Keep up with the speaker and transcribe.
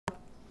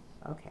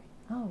Okay.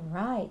 All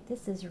right,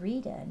 this is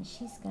Rita, and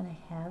she's going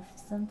to have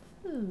some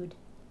food.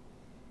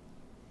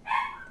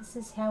 This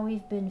is how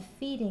we've been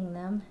feeding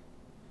them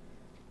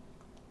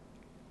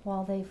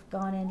while they've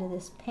gone into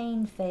this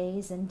pain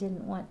phase and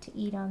didn't want to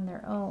eat on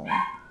their own.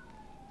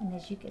 And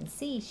as you can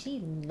see, she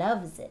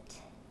loves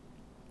it.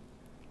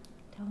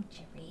 Don't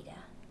you, Rita?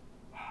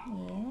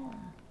 Yeah.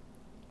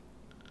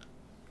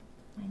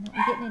 I'm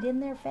not getting it in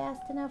there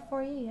fast enough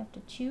for you. You have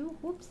to chew.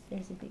 Whoops,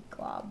 there's a big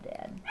glob,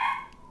 Dad.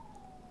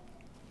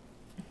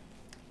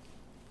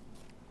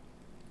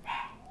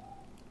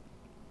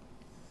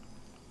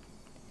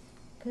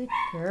 Good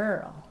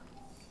girl.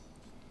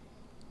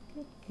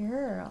 Good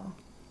girl.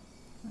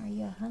 Are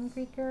you a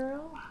hungry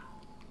girl?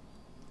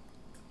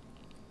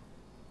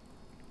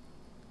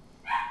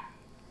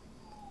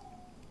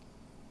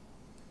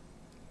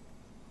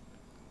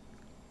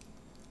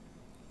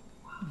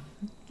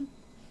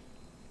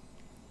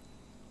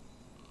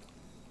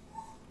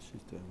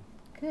 She's done.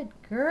 Good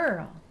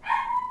girl.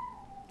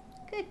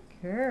 Good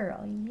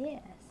girl,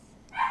 yes.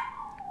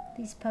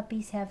 These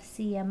puppies have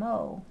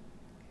CMO.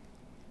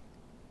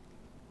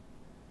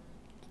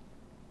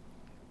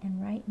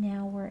 And right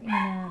now we're in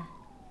a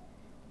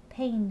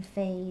pain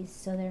phase,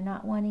 so they're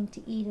not wanting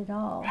to eat at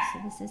all. So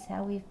this is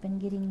how we've been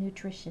getting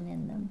nutrition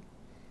in them.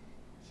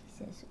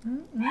 She says,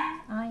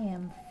 I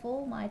am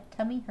full, my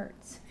tummy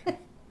hurts.